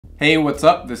Hey, what's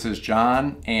up? This is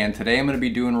John, and today I'm going to be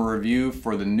doing a review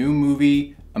for the new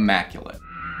movie, Immaculate.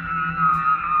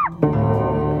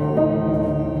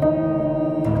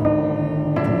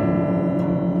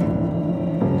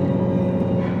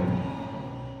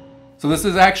 So this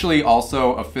is actually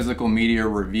also a physical media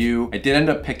review. I did end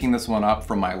up picking this one up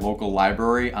from my local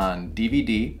library on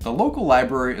DVD. The local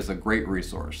library is a great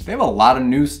resource. They have a lot of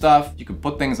new stuff. You can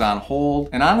put things on hold.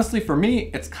 And honestly, for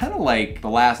me, it's kind of like the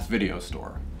last video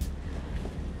store.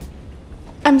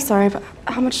 I'm sorry, but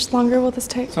how much longer will this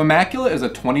take? So Immaculate is a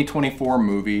 2024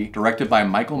 movie directed by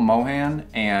Michael Mohan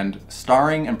and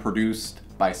starring and produced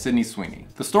by Sydney Sweeney.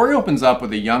 The story opens up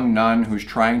with a young nun who's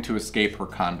trying to escape her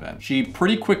convent. She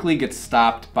pretty quickly gets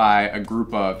stopped by a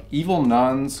group of evil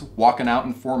nuns walking out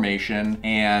in formation,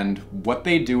 and what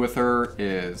they do with her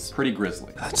is pretty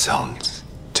grisly. That sounds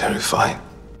terrifying.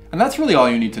 And that's really all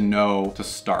you need to know to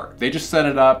start. They just set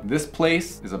it up. This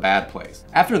place is a bad place.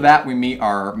 After that, we meet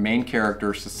our main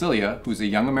character, Cecilia, who's a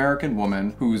young American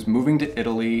woman who's moving to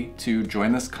Italy to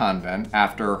join this convent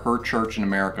after her church in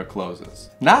America closes.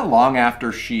 Not long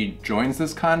after she joins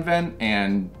this convent,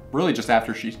 and really just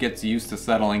after she gets used to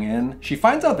settling in, she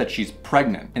finds out that she's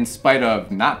pregnant in spite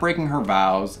of not breaking her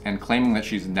vows and claiming that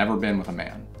she's never been with a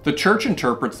man. The church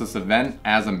interprets this event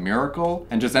as a miracle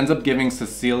and just ends up giving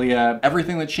Cecilia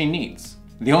everything that she needs.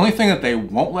 The only thing that they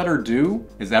won't let her do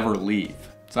is ever leave.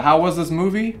 So how was this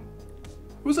movie?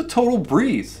 It was a total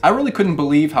breeze. I really couldn't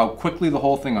believe how quickly the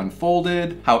whole thing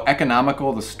unfolded, how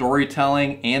economical the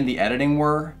storytelling and the editing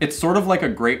were. It's sort of like a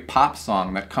great pop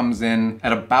song that comes in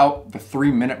at about the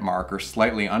 3-minute mark or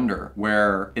slightly under,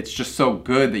 where it's just so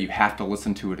good that you have to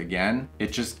listen to it again.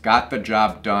 It just got the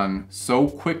job done so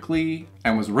quickly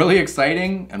and was really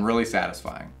exciting and really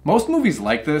satisfying. Most movies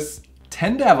like this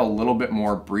tend to have a little bit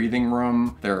more breathing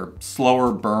room. They're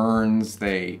slower burns,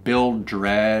 they build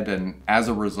dread, and as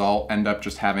a result end up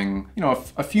just having,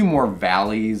 a few more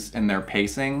valleys in their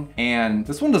pacing. And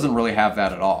this one doesn't really have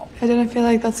that at all. I didn't feel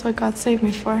like that's what God saved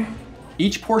me for.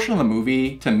 Each portion of the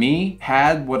movie, to me,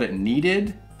 had what it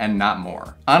needed and not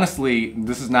more. Honestly,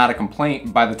 this is not a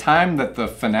complaint. By the time that the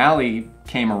finale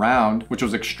came around, which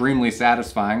was extremely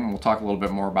satisfying, and we'll talk a little bit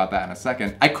more about that in a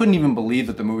second, I couldn't even believe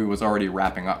that the movie was already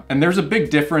wrapping up. And there's a big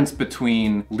difference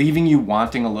between leaving you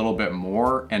wanting a little bit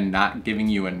more and not giving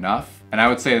you enough. And I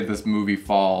would say that this movie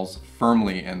falls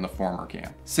firmly in the former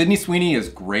camp. Sydney Sweeney is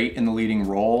great in the leading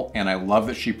role, and I love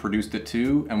that she produced it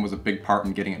too and was a big part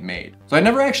in getting it made. So I'd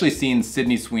never actually seen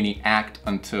Sydney Sweeney act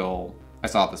until I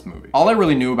saw this movie. All I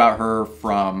really knew about her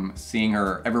from seeing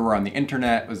her everywhere on the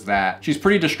internet was that she's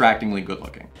pretty distractingly good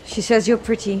looking. She says you're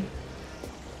pretty.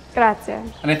 Grazie.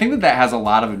 And I think that that has a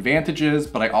lot of advantages,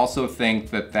 but I also think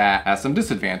that that has some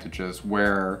disadvantages,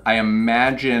 where I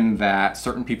imagine that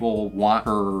certain people want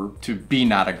her to be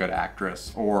not a good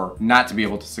actress or not to be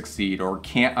able to succeed, or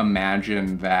can't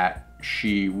imagine that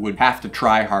she would have to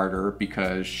try harder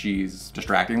because she's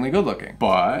distractingly good looking.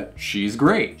 But she's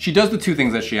great. She does the two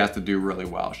things that she has to do really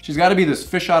well. She's got to be this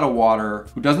fish out of water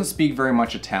who doesn't speak very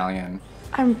much Italian.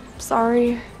 I'm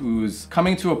sorry. Who's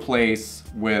coming to a place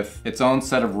with its own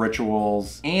set of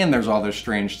rituals, and there's all this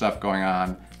strange stuff going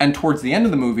on. And towards the end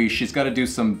of the movie, she's got to do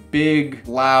some big,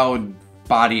 loud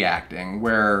body acting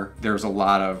where there's a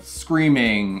lot of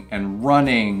screaming and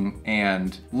running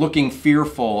and looking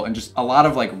fearful and just a lot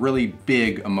of like really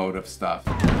big emotive stuff.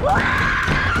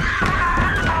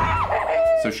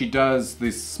 So she does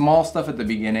this small stuff at the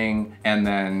beginning and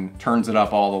then turns it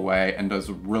up all the way and does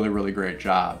a really, really great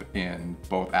job in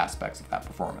both aspects of that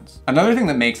performance. Another thing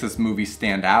that makes this movie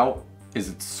stand out is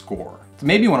its score. It's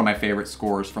maybe one of my favorite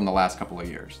scores from the last couple of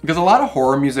years. Because a lot of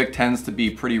horror music tends to be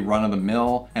pretty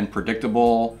run-of-the-mill and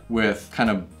predictable, with kind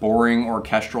of boring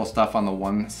orchestral stuff on the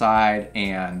one side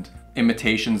and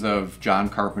imitations of John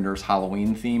Carpenter's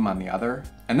Halloween theme on the other.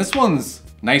 And this one's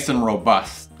nice and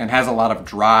robust and has a lot of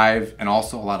drive and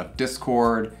also a lot of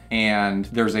discord. And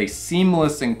there's a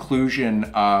seamless inclusion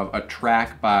of a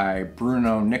track by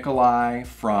Bruno Nicolai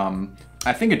from,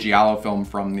 I think, a Giallo film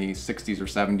from the 60s or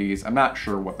 70s. I'm not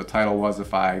sure what the title was.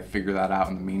 If I figure that out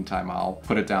in the meantime, I'll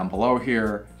put it down below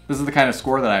here. This is the kind of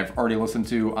score that I've already listened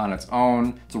to on its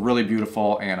own. It's really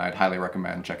beautiful and I'd highly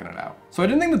recommend checking it out. So I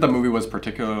didn't think that the movie was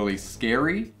particularly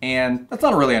scary, and that's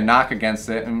not really a knock against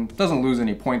it, and it doesn't lose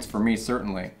any points for me,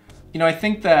 certainly. I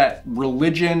think that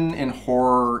religion in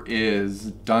horror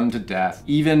is done to death.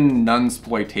 Even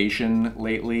nunsploitation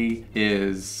lately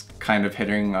is kind of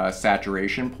hitting a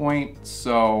saturation point.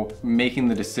 So making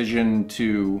the decision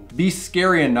to be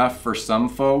scary enough for some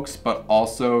folks, but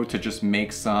also to just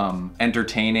make some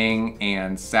entertaining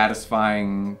and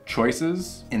satisfying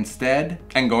choices instead,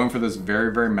 and going for this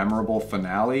very, very memorable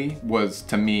finale was,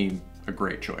 to me, a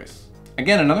great choice.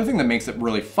 Again, another thing that makes it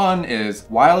really fun is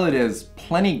while it is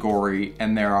plenty gory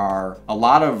and there are a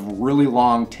lot of really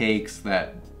long takes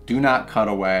that do not cut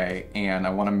away, and I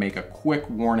want to make a quick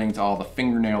warning to all the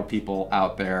fingernail people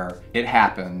out there, it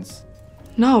happens.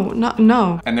 No.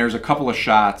 And there's a couple of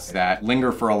shots that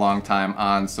linger for a long time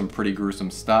on some pretty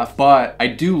gruesome stuff, but I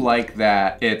do like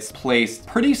that it's placed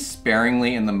pretty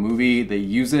sparingly in the movie. They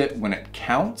use it when it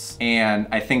counts, and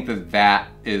I think that that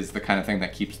is the kind of thing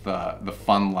that keeps the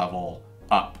fun level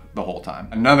up the whole time.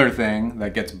 Another thing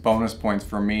that gets bonus points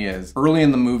for me is early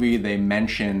in the movie they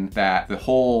mention that the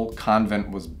whole convent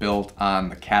was built on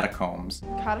the catacombs.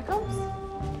 Catacombs?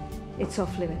 It's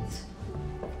off limits.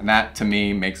 And that to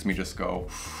me makes me just go,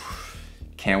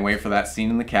 can't wait for that scene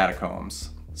in the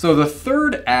catacombs. So the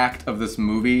third act of this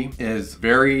movie is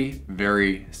very,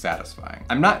 very satisfying.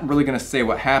 I'm not really gonna say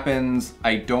what happens.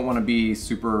 I don't wanna be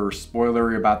super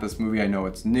spoilery about this movie. I know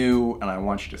it's new and I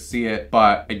want you to see it,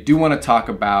 but I do wanna talk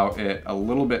about it a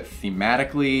little bit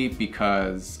thematically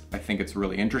because I think it's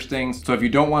really interesting. So if you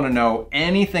don't wanna know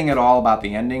anything at all about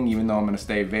the ending, even though I'm gonna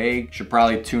stay vague, you should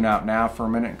probably tune out now for a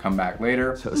minute and come back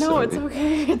later. No, it's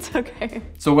okay, it's okay.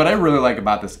 So what I really like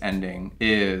about this ending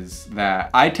is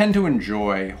that I tend to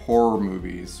enjoy horror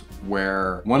movies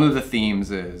where one of the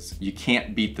themes is you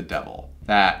can't beat the devil.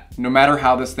 That no matter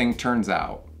how this thing turns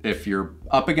out, if you're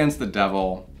up against the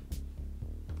devil,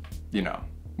 you know,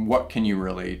 what can you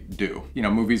really do? You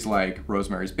know, movies like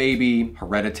Rosemary's Baby,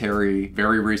 Hereditary,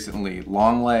 very recently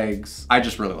Longlegs. I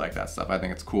just really like that stuff. I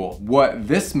think it's cool. What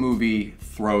this movie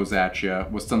throws at you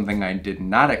was something I did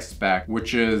not expect,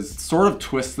 which is sort of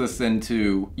twist this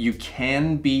into you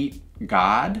can beat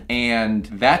God, and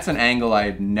that's an angle I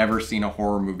had never seen a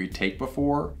horror movie take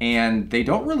before, and they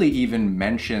don't really even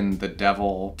mention the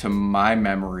devil to my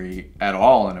memory at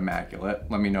all in Immaculate.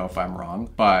 Let me know if I'm wrong,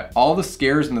 but all the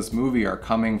scares in this movie are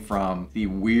coming from the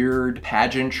weird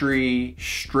pageantry,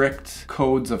 strict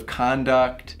codes of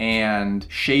conduct, and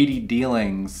shady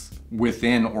dealings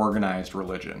within organized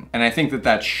religion. And I think that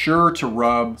that's sure to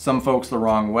rub some folks the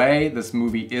wrong way. This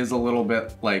movie is a little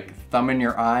bit like thumb in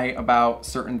your eye about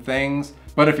certain things,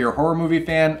 but if you're a horror movie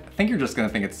fan, I think you're just gonna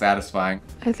think it's satisfying.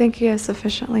 I think he has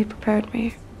sufficiently prepared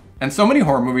me. And so many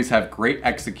horror movies have great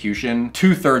execution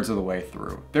 2/3 of the way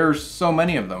through. There's so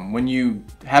many of them. When you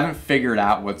haven't figured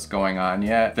out what's going on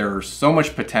yet, there's so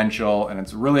much potential and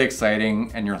it's really exciting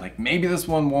and you're like, maybe this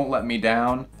one won't let me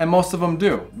down. And most of them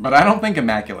do, but I don't think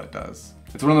Immaculate does.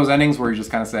 It's one of those endings where you just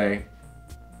kind of say,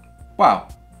 wow,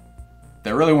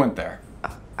 they really went there.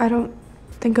 I don't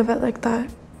think of it like that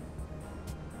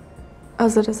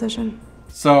as a decision.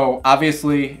 So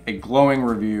obviously a glowing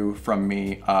review from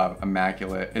me of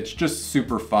Immaculate. It's just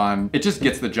super fun. It just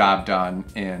gets the job done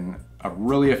in a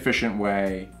really efficient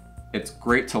way. It's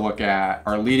great to look at.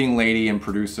 Our leading lady and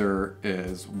producer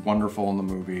is wonderful in the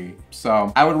movie.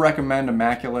 So I would recommend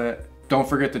Immaculate. Don't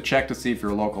forget to check to see if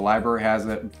your local library has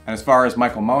it. And as far as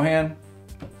Michael Mohan,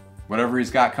 whatever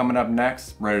he's got coming up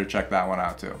next, ready to check that one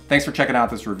out too. Thanks for checking out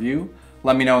this review.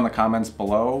 Let me know in the comments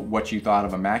below what you thought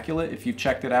of Immaculate if you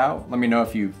checked it out. Let me know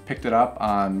if you picked it up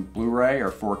on Blu-ray or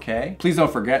 4K. Please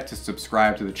don't forget to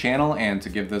subscribe to the channel and to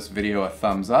give this video a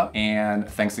thumbs up. And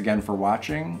thanks again for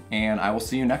watching, and I will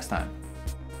see you next time.